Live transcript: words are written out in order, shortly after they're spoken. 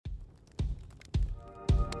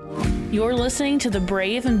You're listening to the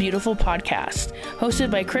Brave and Beautiful podcast,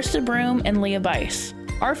 hosted by Krista Broom and Leah Bice.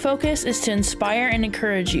 Our focus is to inspire and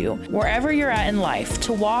encourage you, wherever you're at in life,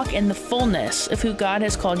 to walk in the fullness of who God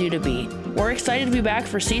has called you to be. We're excited to be back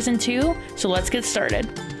for season 2, so let's get started.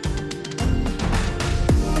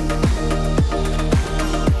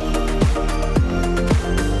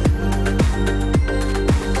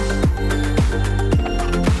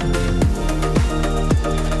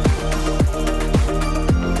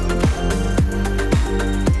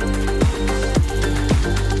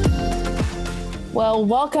 Well,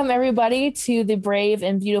 welcome everybody to the Brave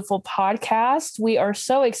and Beautiful podcast. We are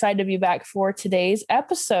so excited to be back for today's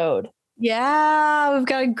episode. Yeah, we've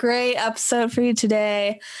got a great episode for you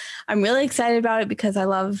today. I'm really excited about it because I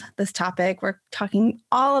love this topic. We're talking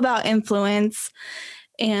all about influence.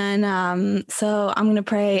 And so I'm going to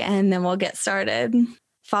pray and then we'll get started.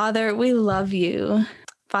 Father, we love you.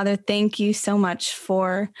 Father, thank you so much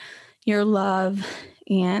for your love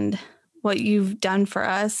and what you've done for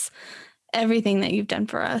us. Everything that you've done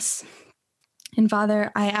for us. And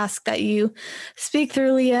Father, I ask that you speak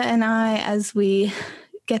through Leah and I as we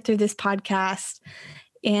get through this podcast.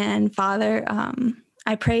 And Father,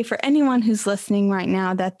 I pray for anyone who's listening right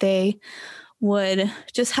now that they would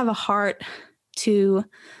just have a heart to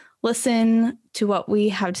listen to what we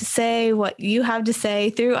have to say, what you have to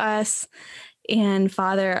say through us. And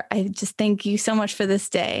Father, I just thank you so much for this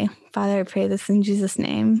day. Father, I pray this in Jesus'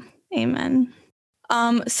 name. Amen.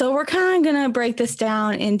 So we're kind of going to break this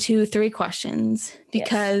down into 3 questions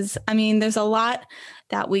because, I mean, there's a lot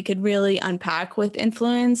that we could really unpack with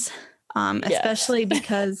influence, especially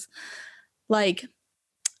because like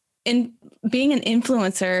in being an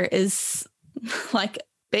influencer is like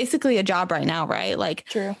basically a job right now, right? Like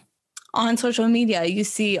True. On social media, you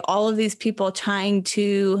see all of these people trying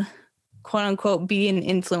to quote unquote be an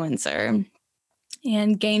influencer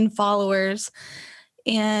and gain followers.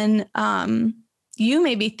 And, you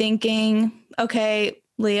may be thinking, okay,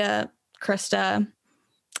 Leah, Krista,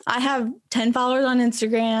 I have 10 followers on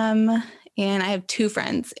Instagram and I have 2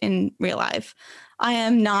 friends in real life. I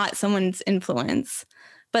am not someone's influence,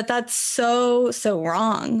 but that's so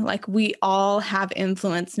wrong. Like we all have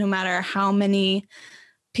influence no matter how many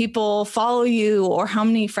people follow you or how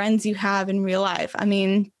many friends you have in real life. I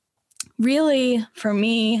mean, really for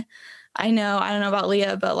me, I don't know about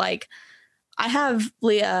Leah, but like I have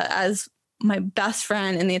Leah as my best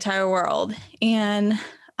friend in the entire world. And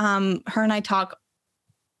her and I talk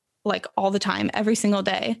like all the time, every single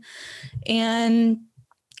day. And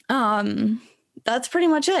that's pretty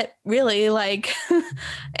much it, really. Like,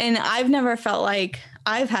 and I've never felt like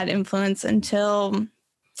I've had influence until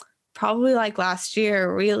probably like last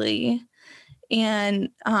year, really. And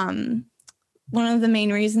one of the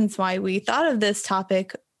main reasons why we thought of this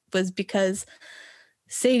topic was because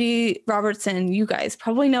Sadie Robertson, you guys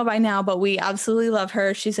probably know by now, but we absolutely love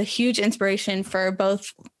her. She's a huge inspiration for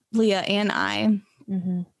both Leah and I.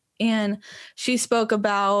 Mm-hmm. And she spoke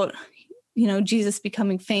about, Jesus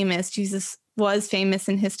becoming famous. Jesus was famous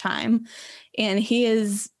in his time, and he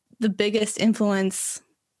is the biggest influence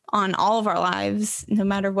on all of our lives, no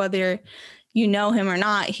matter whether you know him or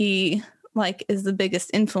not. He is the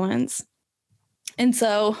biggest influence. And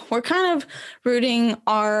so we're kind of rooting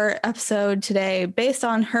our episode today based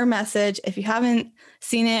on her message. If you haven't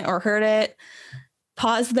seen it or heard it,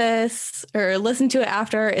 pause this or listen to it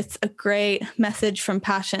after. It's a great message from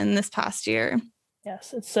Passion this past year.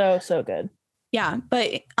 Yes, it's so good. Yeah, but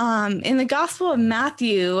in the Gospel of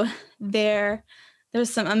Matthew, there's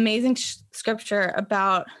some amazing scripture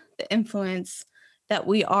about the influence that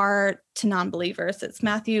we are to non-believers. It's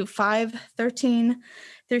Matthew 5:13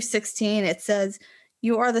 through 16. It says,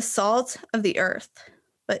 "You are the salt of the earth,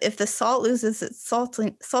 but if the salt loses its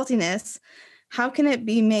saltiness, how can it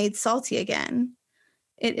be made salty again?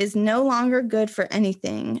 It is no longer good for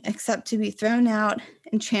anything except to be thrown out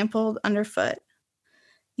and trampled underfoot.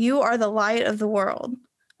 You are the light of the world.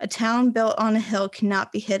 A town built on a hill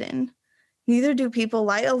cannot be hidden. Neither do people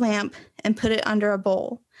light a lamp and put it under a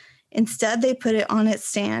bowl. Instead, they put it on its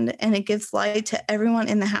stand, and it gives light to everyone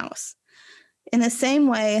in the house. In the same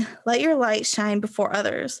way, let your light shine before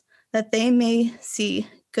others, that they may see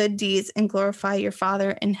good deeds and glorify your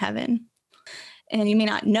Father in heaven." And you may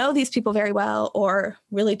not know these people very well or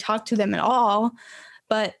really talk to them at all,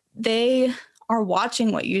 but they are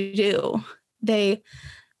watching what you do. They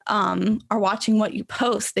are watching what you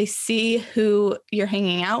post. They see who you're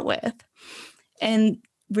hanging out with. And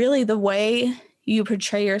really the way you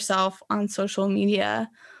portray yourself on social media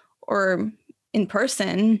or in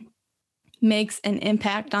person makes an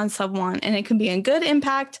impact on someone. And it can be a good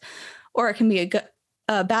impact or it can be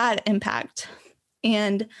a bad impact.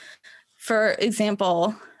 And for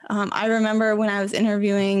example, I remember when I was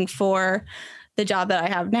interviewing for the job that I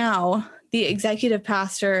have now, the executive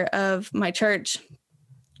pastor of my church,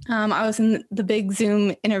 I was in the big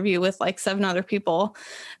Zoom interview with like 7 other people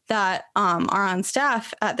that are on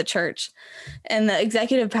staff at the church. And the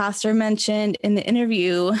executive pastor mentioned in the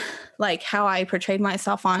interview, like how I portrayed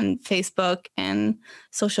myself on Facebook and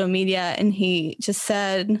social media. And he just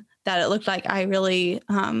said that it looked like I really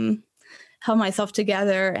held myself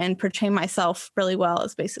together and portrayed myself really well,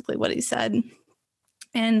 is basically what he said.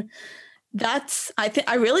 And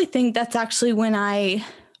I really think that's actually when I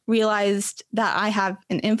realized that I have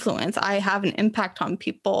an influence. I have an impact on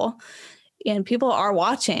people, and people are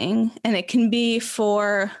watching, and it can be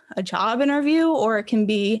for a job interview, or it can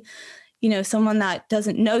be, someone that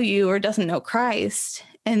doesn't know you or doesn't know Christ,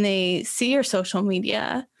 and they see your social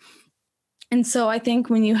media. And so I think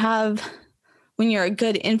when you're a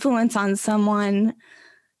good influence on someone,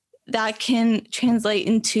 that can translate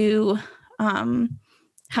into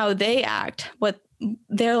how they act, what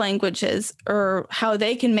their language is, or how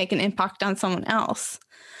they can make an impact on someone else.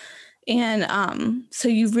 And so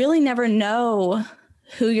you really never know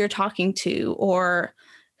who you're talking to or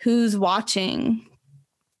who's watching.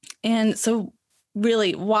 And so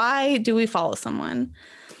really, why do we follow someone?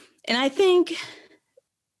 And I think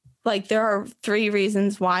like there are 3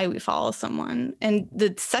 reasons why we follow someone. And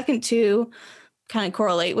the second 2 kind of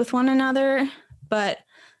correlate with one another. But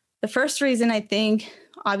the first reason, I think,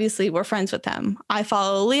 obviously, we're friends with them. I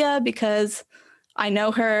follow Leah because I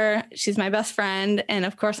know her. She's my best friend. And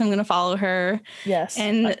of course, I'm going to follow her. Yes.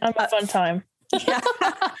 And I'm a fun time. Yeah.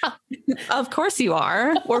 Of course you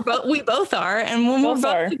are. We both are. And when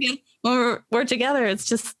we're together, it's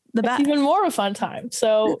just the best. It's even more of a fun time.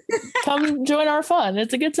 So come join our fun.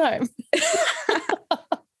 It's a good time.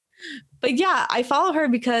 But yeah, I follow her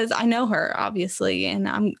because I know her, obviously, and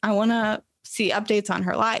I want to see updates on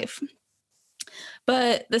her life.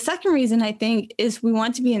 But the second reason, I think, is we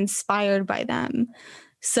want to be inspired by them.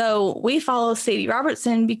 So we follow Sadie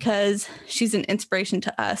Robertson because she's an inspiration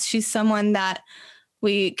to us. She's someone that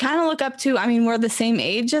we kind of look up to. I mean, we're the same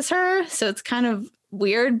age as her, so it's kind of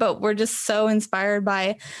weird, but we're just so inspired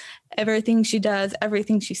by everything she does,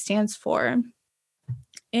 everything she stands for.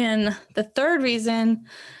 And the third reason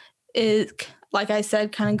is, like I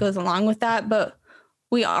said, kind of goes along with that, but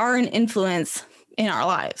we are an influence in our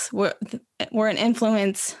lives. We're an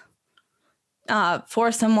influence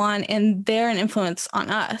for someone, and they're an influence on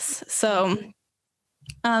us. So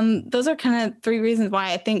those are kind of 3 reasons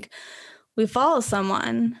why I think we follow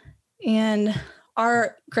someone. And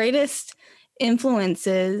our greatest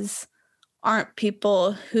influences aren't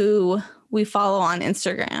people who we follow on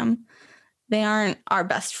Instagram. They aren't our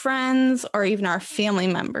best friends or even our family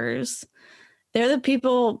members. They're the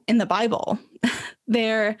people in the Bible.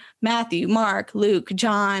 They're Matthew, Mark, Luke,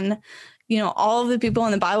 John, all of the people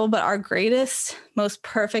in the Bible, but our greatest, most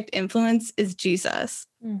perfect influence is Jesus.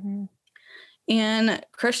 Mm-hmm. And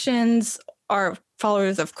Christians are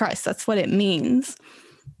followers of Christ. That's what it means.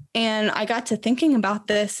 And I got to thinking about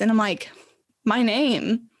this, and I'm like, my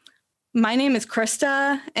name is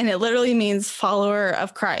Krista, and it literally means follower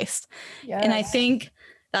of Christ. Yes. And I think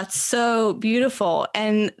that's so beautiful.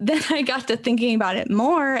 And then I got to thinking about it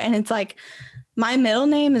more, and it's like, my middle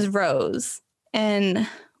name is Rose. And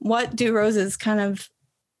what do roses kind of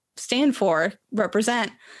stand for,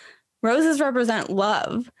 represent? Roses represent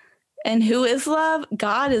love. And who is love?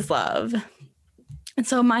 God is love. And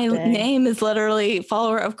so my name is literally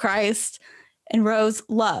follower of Christ, and Rose,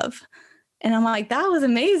 love. And I'm like, that was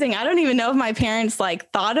amazing. I don't even know if my parents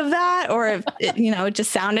thought of that, or if it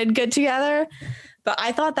just sounded good together. But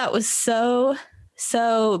I thought that was so,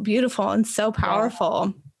 so beautiful and so powerful.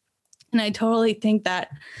 Yeah. And I totally think that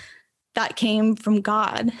came from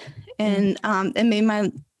God, and it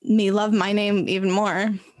made me love my name even more.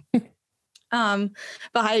 But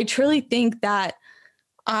I truly think that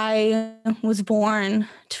I was born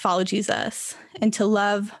to follow Jesus and to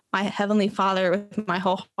love my Heavenly Father with my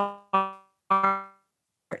whole heart.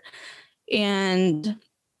 And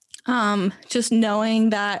just knowing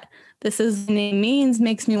that this is what it means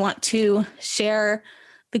makes me want to share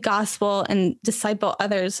the gospel and disciple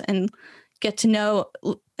others and get to know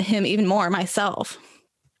him even more myself.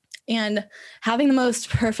 And having the most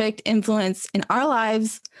perfect influence in our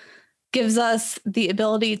lives gives us the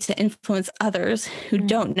ability to influence others who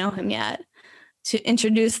don't know him yet, to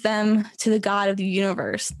introduce them to the God of the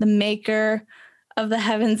universe, the maker of the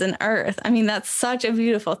heavens and earth. I mean, that's such a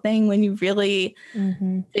beautiful thing when you really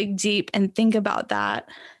dig deep and think about that.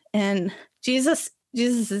 And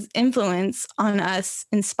Jesus's influence on us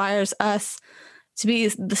inspires us to be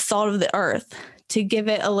the salt of the earth, to give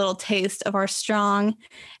it a little taste of our strong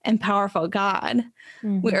and powerful God.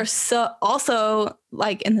 Mm-hmm. We are so also,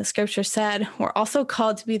 like in the scripture said, we're also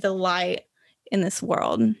called to be the light in this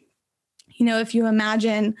world. You know, if you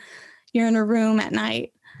imagine you're in a room at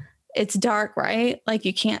night, it's dark, right? Like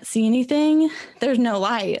you can't see anything. There's no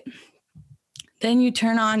light. Then you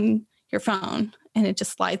turn on your phone and it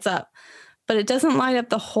just lights up, but it doesn't light up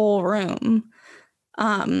the whole room.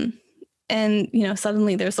 And, you know,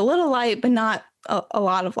 suddenly there's a little light, but not a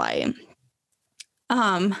lot of light.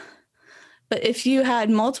 But if you had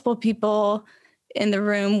multiple people in the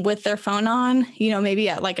room with their phone on, you know, maybe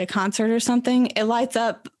at like a concert or something, it lights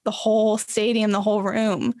up the whole stadium, the whole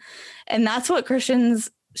room. And that's what Christians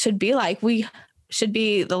should be like. We should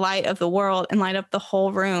be the light of the world and light up the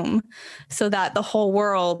whole room so that the whole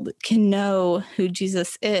world can know who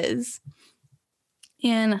Jesus is.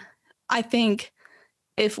 And I think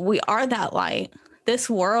if we are that light, this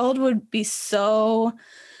world would be so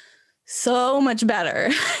much better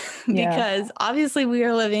because obviously we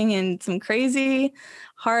are living in some crazy,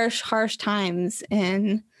 harsh times.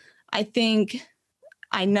 And I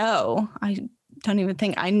know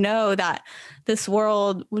that this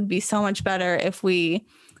world would be so much better if we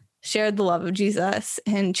shared the love of Jesus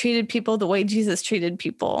and treated people the way Jesus treated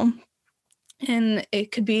people. And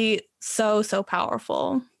it could be so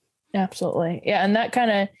powerful. Absolutely. Yeah. And that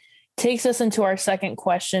kind of takes us into our second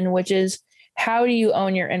question, which is, how do you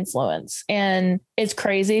own your influence? And it's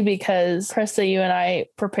crazy because Krista, you and I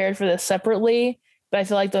prepared for this separately, but I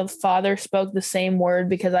feel like the Father spoke the same word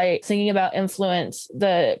because thinking about influence,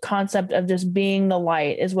 the concept of just being the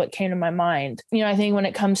light is what came to my mind. You know, I think when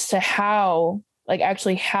it comes to how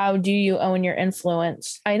do you own your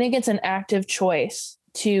influence? I think it's an active choice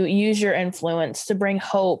to use your influence to bring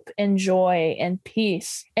hope and joy and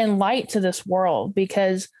peace and light to this world,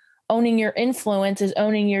 because owning your influence is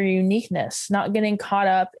owning your uniqueness, not getting caught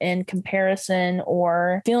up in comparison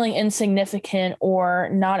or feeling insignificant or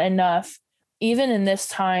not enough. Even in this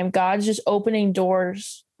time, God's just opening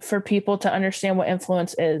doors for people to understand what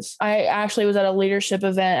influence is. I actually was at a leadership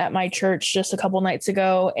event at my church just a couple nights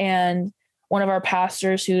ago, and one of our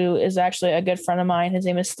pastors, who is actually a good friend of mine, his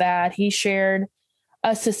name is Thad, he shared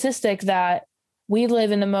a statistic that we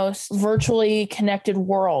live in the most virtually connected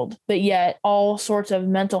world, but yet all sorts of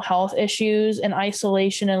mental health issues and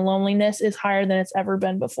isolation and loneliness is higher than it's ever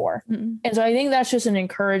been before. Mm-hmm. And so I think that's just an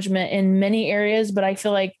encouragement in many areas, but I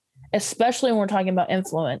feel like especially when we're talking about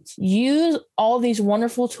influence, use all these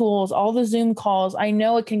wonderful tools, all the Zoom calls. I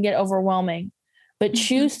know it can get overwhelming, but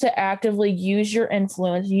choose to actively use your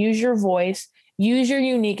influence, use your voice, use your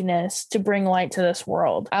uniqueness to bring light to this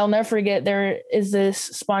world. I'll never forget, there is this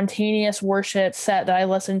spontaneous worship set that I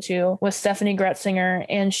listened to with Stephanie Gretzinger,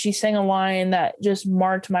 and she sang a line that just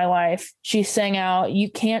marked my life. She sang out, "You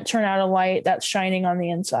can't turn out a light that's shining on the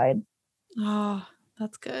inside." Oh,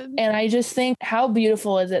 that's good. And I just think, how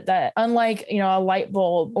beautiful is it that unlike, you know, a light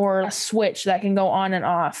bulb or a switch that can go on and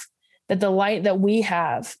off, that the light that we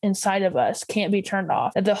have inside of us can't be turned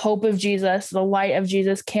off, that the hope of Jesus, the light of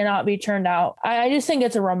Jesus cannot be turned out. I just think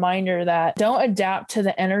it's a reminder that don't adapt to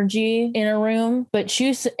the energy in a room, but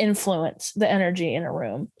choose to influence the energy in a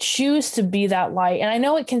room. Choose to be that light. And I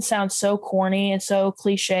know it can sound so corny and so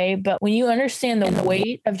cliche, but when you understand the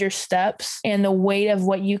weight of your steps and the weight of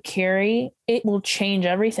what you carry, it will change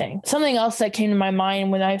everything. Something else that came to my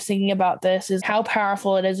mind when I was thinking about this is how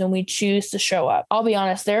powerful it is when we choose to show up. I'll be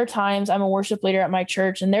honest, there are times, I'm a worship leader at my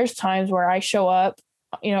church, and there's times where I show up,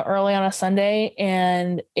 you know, early on a Sunday,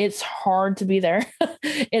 and it's hard to be there.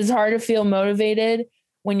 It's hard to feel motivated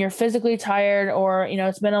when you're physically tired, or, you know,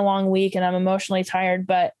 it's been a long week and I'm emotionally tired.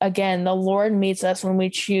 But again, the Lord meets us when we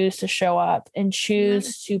choose to show up and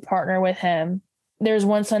choose to partner with him. There's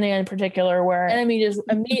one Sunday in particular where the enemy just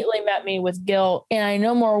immediately met me with guilt. And I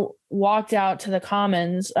no more walked out to the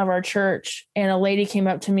commons of our church, and a lady came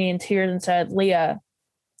up to me in tears and said, "Leah,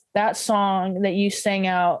 that song that you sang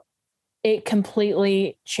out, it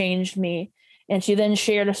completely changed me." And she then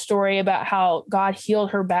shared a story about how God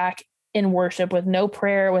healed her back in worship with no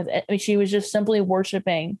prayer. She was just simply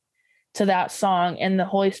worshiping to that song, and the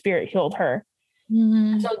Holy Spirit healed her.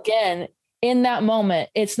 Mm-hmm. So again, in that moment,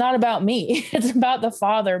 it's not about me, it's about the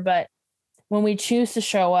Father. But when we choose to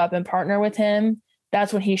show up and partner with him,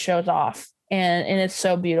 that's when he shows off. And it's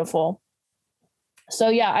so beautiful. So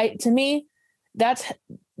yeah, to me, that's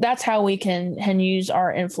how we can use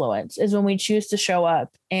our influence, is when we choose to show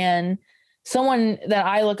up. And someone that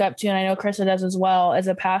I look up to, and I know Krista does as well, is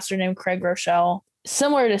a pastor named Craig Groeschel.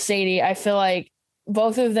 Similar to Sadie, I feel like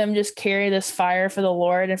both of them just carry this fire for the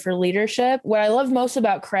Lord and for leadership. What I love most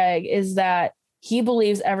about Craig is that he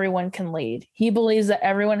believes everyone can lead. He believes that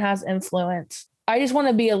everyone has influence. I just want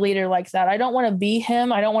to be a leader like that. I don't want to be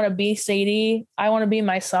him. I don't want to be Sadie. I want to be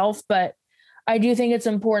myself. But I do think it's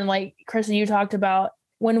important, like Krista, you talked about,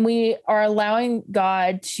 when we are allowing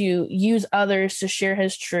God to use others to share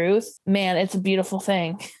his truth, man, it's a beautiful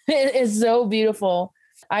thing. It is so beautiful.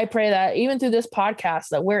 I pray that even through this podcast,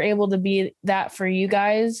 that we're able to be that for you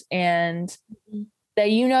guys, and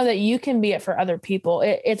that you know that you can be it for other people.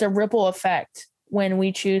 It's a ripple effect when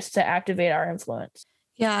we choose to activate our influence.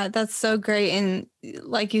 Yeah, that's so great. And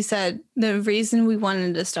like you said, the reason we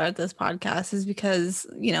wanted to start this podcast is because,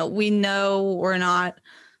 you know, we know we're not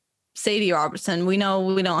Sadie Robertson. We know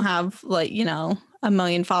we don't have, like, you know, 1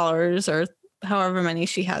 million followers or however many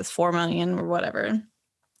she has, 4 million or whatever.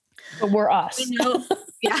 But we're us. We know,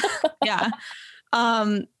 yeah.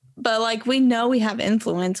 But like, we know we have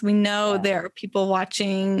influence. We know there are people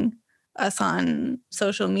watching us on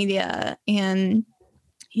social media. And,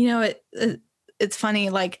 you know, it's funny.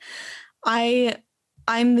 Like,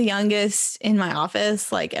 I'm the youngest in my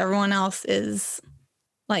office. Like, everyone else is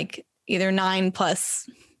like either 9+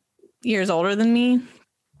 years older than me.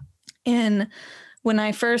 And when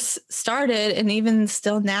I first started, and even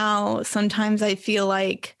still now, sometimes I feel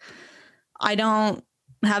like I don't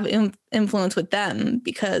have influence with them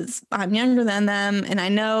because I'm younger than them, and I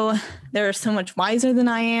know they're so much wiser than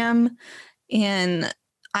I am, and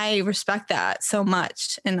I respect that so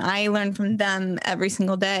much, and I learn from them every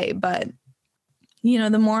single day. But, you know,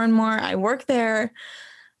 the more and more I work there,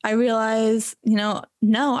 I realize, you know,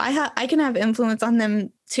 no, I can have influence on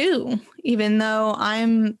them too, even though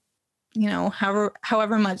I'm, you know,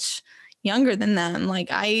 however much younger than them. Like,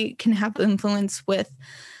 I can have influence with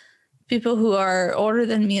people who are older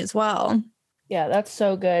than me as well. Yeah, that's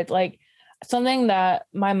so good. Like, something that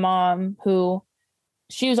my mom, who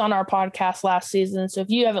she was on our podcast last season, so if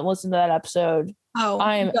you haven't listened to that episode,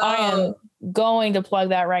 I am going to plug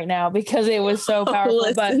that right now because it was so powerful.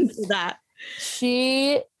 But to that.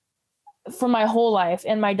 She, for my whole life,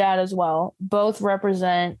 and my dad as well, both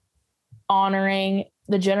represent honoring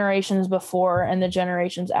the generations before and the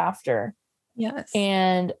generations after. Yes.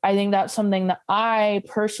 And I think that's something that I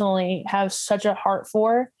personally have such a heart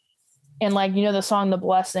for. And like, you know, the song, The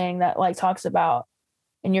Blessing, that like talks about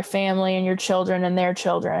in your family and your children and their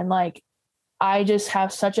children. Like, I just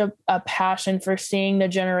have such a passion for seeing the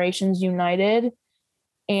generations united.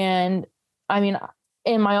 And I mean,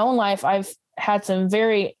 in my own life, I've had some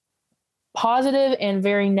very positive and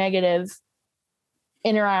very negative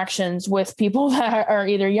interactions with people that are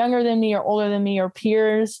either younger than me or older than me or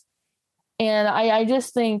peers. And I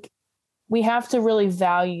just think we have to really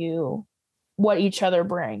value what each other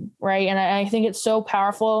bring, right? And I think it's so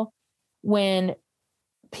powerful when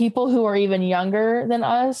people who are even younger than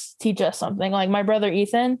us teach us something. Like my brother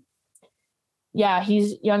Ethan, yeah,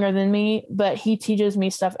 he's younger than me, but he teaches me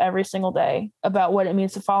stuff every single day about what it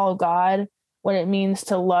means to follow God, what it means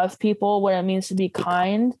to love people, what it means to be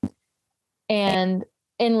kind. And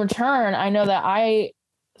in return, I know that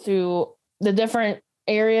through the different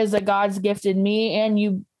areas that God's gifted me and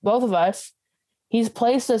you, both of us, he's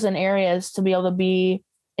placed us in areas to be able to be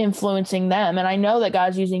influencing them. And I know that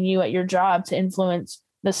God's using you at your job to influence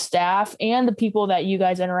the staff and the people that you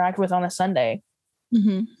guys interact with on a Sunday.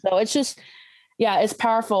 Mm-hmm. So it's just, yeah, it's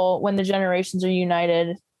powerful when the generations are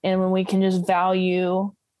united and when we can just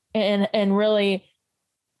value and really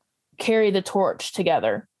carry the torch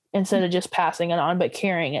together instead of just passing it on, but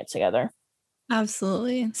carrying it together.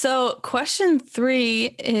 Absolutely. So question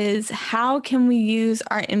 3 is, how can we use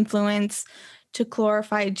our influence to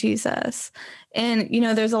glorify Jesus? And, you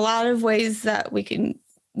know, there's a lot of ways that we could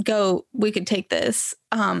take this.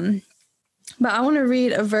 But I want to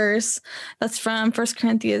read a verse that's from 1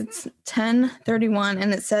 Corinthians 10:31.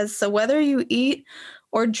 And it says, "So whether you eat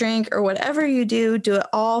or drink or whatever you do, do it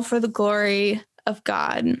all for the glory of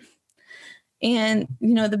God." And,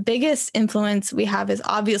 you know, the biggest influence we have is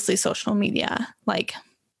obviously social media. Like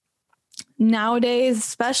nowadays,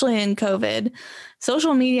 especially in COVID,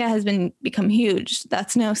 social media has become huge.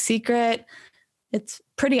 That's no secret. It's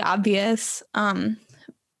pretty obvious.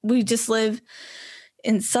 We just live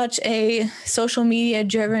in such a social media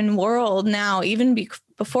driven world now, even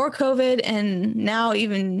before COVID, and now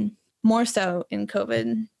even more so in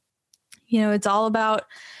COVID. You know, it's all about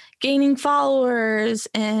gaining followers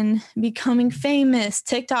and becoming famous,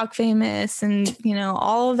 TikTok famous, and, you know,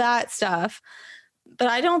 all of that stuff. But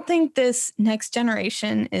I don't think this next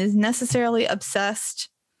generation is necessarily obsessed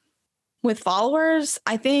with followers.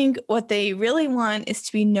 I think what they really want is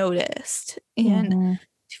to be noticed and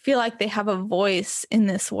to feel like they have a voice in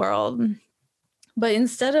this world. But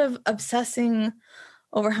instead of obsessing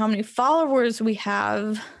over how many followers we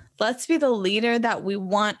have. Let's be the leader that we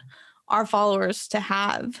want our followers to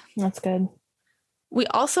have. That's good. We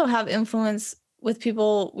also have influence with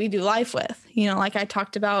people we do life with, like I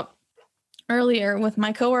talked about earlier with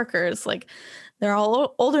my coworkers, like they're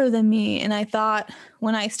all older than me. And I thought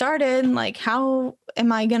when I started, like, how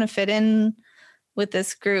am I going to fit in with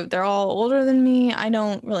this group? They're all older than me. I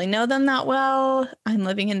don't really know them that well. I'm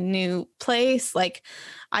living in a new place. Like,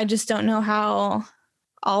 I just don't know how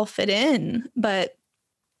I'll fit in. But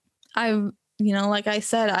I've, like I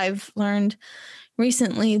said, I've learned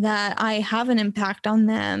recently that I have an impact on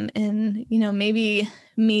them. And, maybe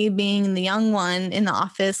me being the young one in the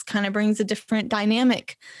office kind of brings a different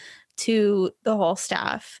dynamic to the whole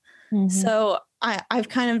staff. Mm-hmm. So I've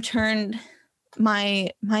kind of turned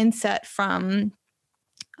my mindset from,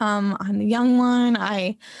 I'm the young one.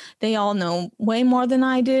 They all know way more than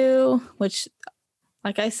I do, which,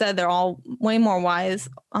 like I said, they're all way more wise.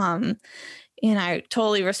 And I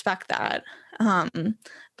totally respect that. But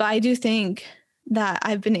I do think that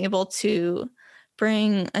I've been able to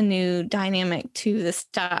bring a new dynamic to the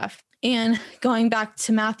staff. And going back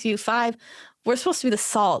to Matthew 5, we're supposed to be the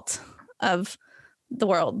salt of the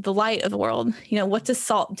world, the light of the world. What does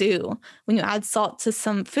salt do? When you add salt to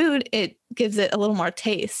some food, it gives it a little more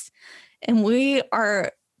taste. And we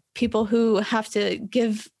are people who have to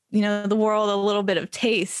give, the world a little bit of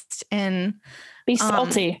taste and be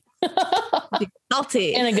salty. Be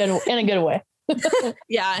salty in a good way.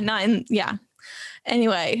 Yeah.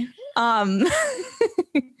 Anyway,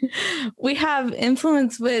 we have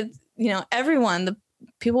influence with, everyone, the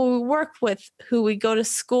people we work with, who we go to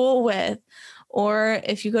school with, or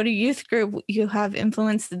if you go to youth group, you have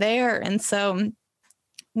influence there. And so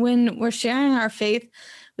when we're sharing our faith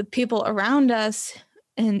with people around us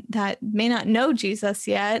and that may not know Jesus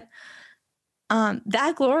yet,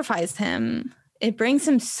 that glorifies him. It brings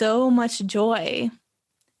him so much joy.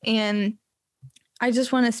 And I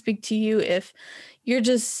just want to speak to you if you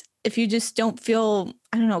just don't feel,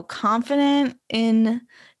 confident in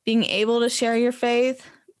being able to share your faith,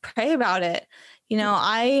 pray about it.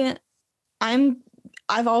 I've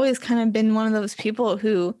always kind of been one of those people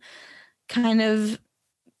who kind of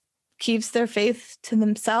keeps their faith to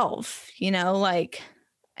themselves,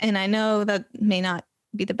 and I know that may not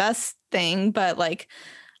be the best thing, but like,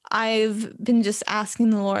 I've been just asking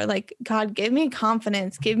the Lord, like, God, give me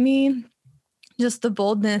confidence, give me just the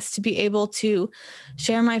boldness to be able to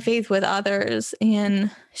share my faith with others and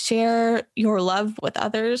share your love with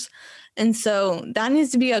others. And so that needs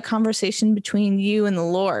to be a conversation between you and the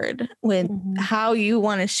Lord with how you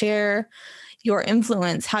want to share your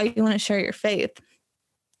influence, how you want to share your faith.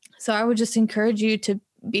 So I would just encourage you to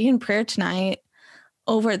be in prayer tonight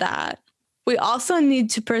over that. We also need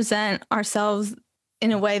to present ourselves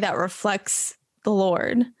in a way that reflects the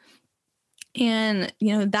Lord. And,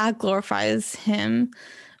 that glorifies him.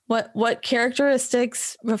 What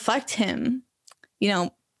characteristics reflect him?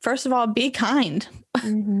 First of all, be kind.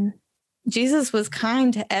 Mm-hmm. Jesus was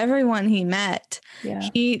kind to everyone he met. Yeah.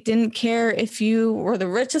 He didn't care if you were the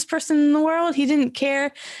richest person in the world. He didn't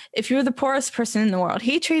care if you were the poorest person in the world.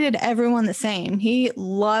 He treated everyone the same. He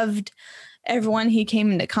loved everyone he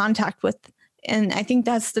came into contact with. And I think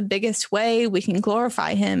that's the biggest way we can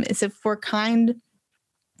glorify him, is if we're kind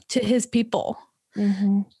to his people.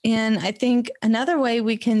 Mm-hmm. And I think another way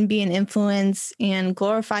we can be an influence and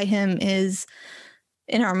glorify him is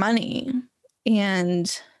in our money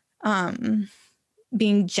and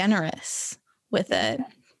being generous with it.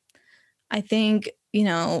 I think,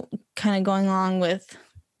 kind of going along with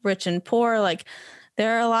rich and poor, like,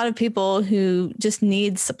 there are a lot of people who just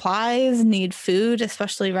need supplies, need food,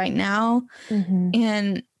 especially right now. Mm-hmm.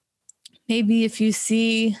 And maybe if you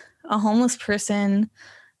see a homeless person,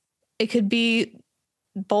 it could be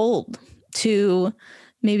bold to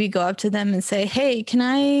maybe go up to them and say, hey, can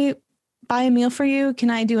I buy a meal for you? Can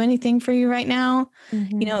I do anything for you right now?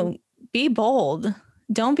 Mm-hmm. Be bold.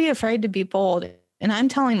 Don't be afraid to be bold. And I'm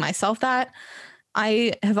telling myself that.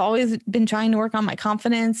 I have always been trying to work on my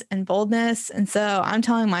confidence and boldness. And so I'm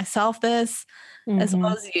telling myself this as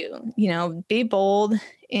well as you, be bold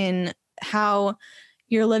in how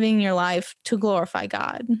you're living your life to glorify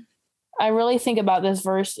God. I really think about this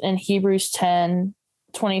verse in Hebrews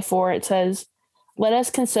 10:24. It says, let us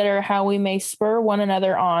consider how we may spur one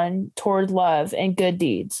another on toward love and good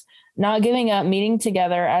deeds, not giving up meeting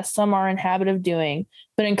together as some are in habit of doing,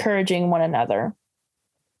 but encouraging one another.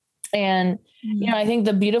 And, I think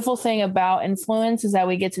the beautiful thing about influence is that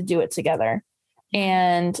we get to do it together.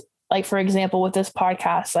 And like, for example, with this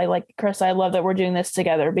podcast, Chris, I love that we're doing this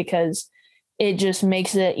together because it just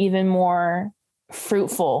makes it even more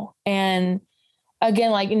fruitful. And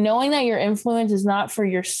again, like knowing that your influence is not for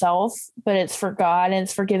yourself, but it's for God and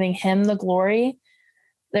it's for giving him the glory.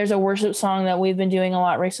 There's a worship song that we've been doing a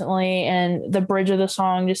lot recently, and the bridge of the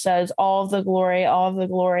song just says, all of the glory,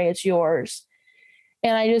 it's yours.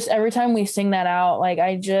 And I just, every time we sing that out, like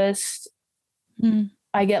I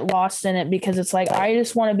get lost in it, because it's like, I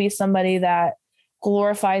just want to be somebody that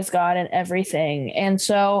glorifies God in everything. And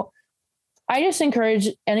so I just encourage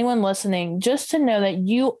anyone listening just to know that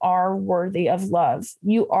you are worthy of love.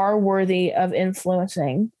 You are worthy of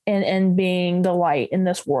influencing and being the light in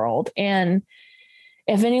this world. And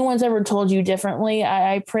if anyone's ever told you differently,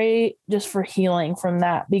 I pray just for healing from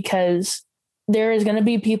that, because there is going to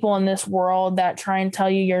be people in this world that try and tell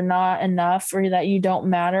you you're not enough or that you don't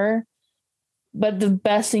matter. But the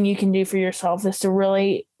best thing you can do for yourself is to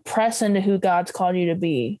really press into who God's called you to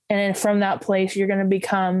be. And then from that place, you're going to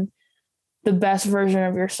become the best version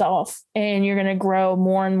of yourself, and you're going to grow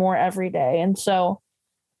more and more every day. And so,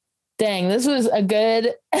 dang, this was a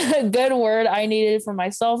good word I needed for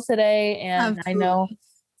myself today. And absolutely. I know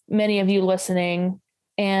many of you listening,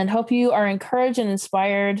 and hope you are encouraged and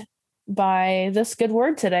inspired by this good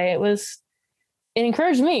word today. It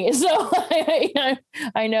encouraged me. So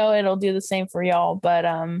I know it'll do the same for y'all, but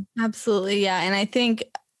absolutely. Yeah. And I think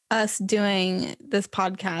us doing this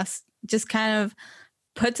podcast just kind of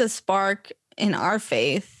puts a spark in our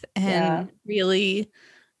faith, and really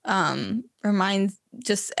reminds,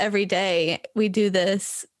 just every day we do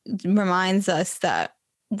this, reminds us that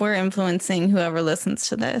we're influencing whoever listens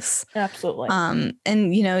to this. Absolutely.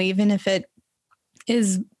 And, even if it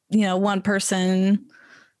is, one person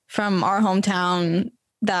from our hometown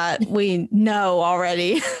that we know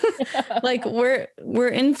already, like we're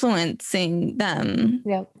influencing them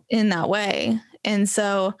in that way. And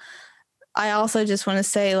so I also just want to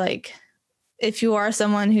say, like, if you are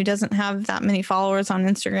someone who doesn't have that many followers on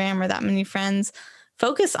Instagram or that many friends,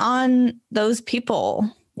 focus on those people.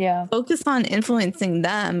 Yeah. Focus on influencing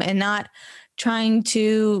them and not trying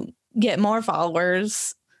to get more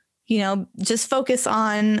followers. Just focus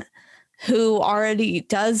on who already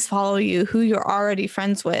does follow you, who you're already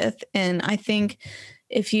friends with. And I think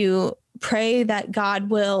if you pray that God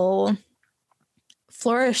will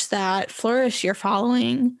flourish your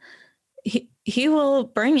following, he will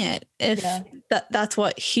bring it if that's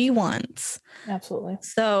what he wants. Absolutely.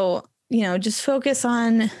 So, just focus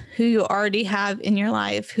on who you already have in your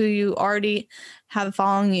life, who you already have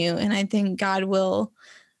following you. And I think God will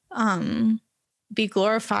be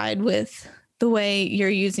glorified with the way you're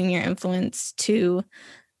using your influence to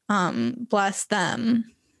bless them.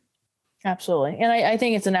 Absolutely. And I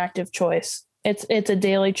think it's an active choice. It's a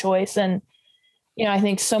daily choice. And I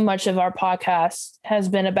think so much of our podcast has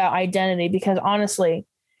been about identity, because honestly,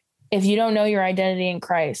 if you don't know your identity in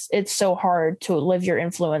Christ, it's so hard to live your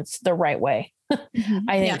influence the right way.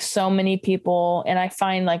 I think so many people, and I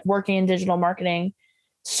find, like, working in digital marketing,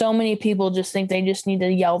 so many people just think they just need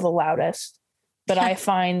to yell the loudest. But I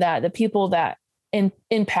find that the people that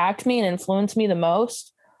impact me and influence me the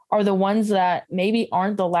most are the ones that maybe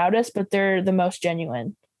aren't the loudest, but they're the most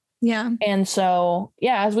genuine. Yeah. And so,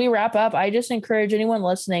 as we wrap up, I just encourage anyone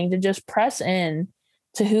listening to just press in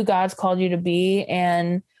to who God's called you to be.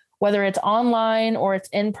 And whether it's online or it's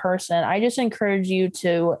in person, I just encourage you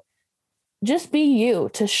to just be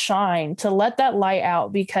you, to shine, to let that light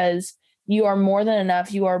out, because you are more than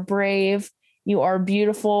enough. You are brave. You are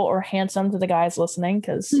beautiful or handsome to the guys listening,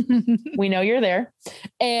 because we know you're there.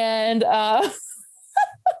 And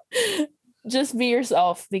just be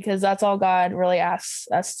yourself, because that's all God really asks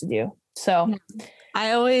us to do. So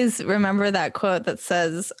I always remember that quote that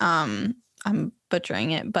says, I'm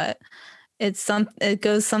butchering it, but it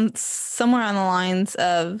goes somewhere on the lines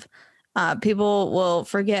of people will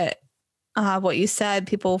forget what you said.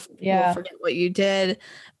 People will forget what you did,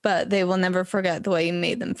 but they will never forget the way you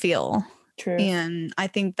made them feel. True. And I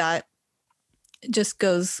think that just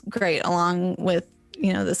goes great along with,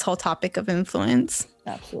 this whole topic of influence.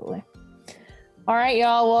 Absolutely. All right,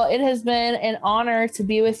 y'all. Well, it has been an honor to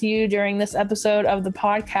be with you during this episode of the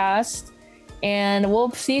podcast, and we'll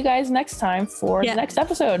see you guys next time for the next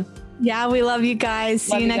episode. Yeah, we love you guys.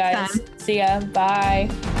 See you next time. See ya. Bye.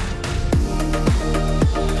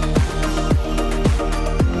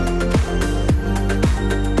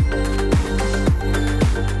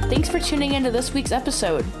 Thanks for tuning into this week's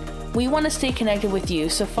episode. We want to stay connected with you,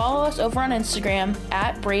 so follow us over on Instagram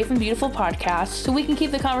 @Brave and Beautiful Podcast so we can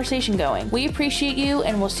keep the conversation going. We appreciate you,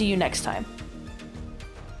 and we'll see you next time.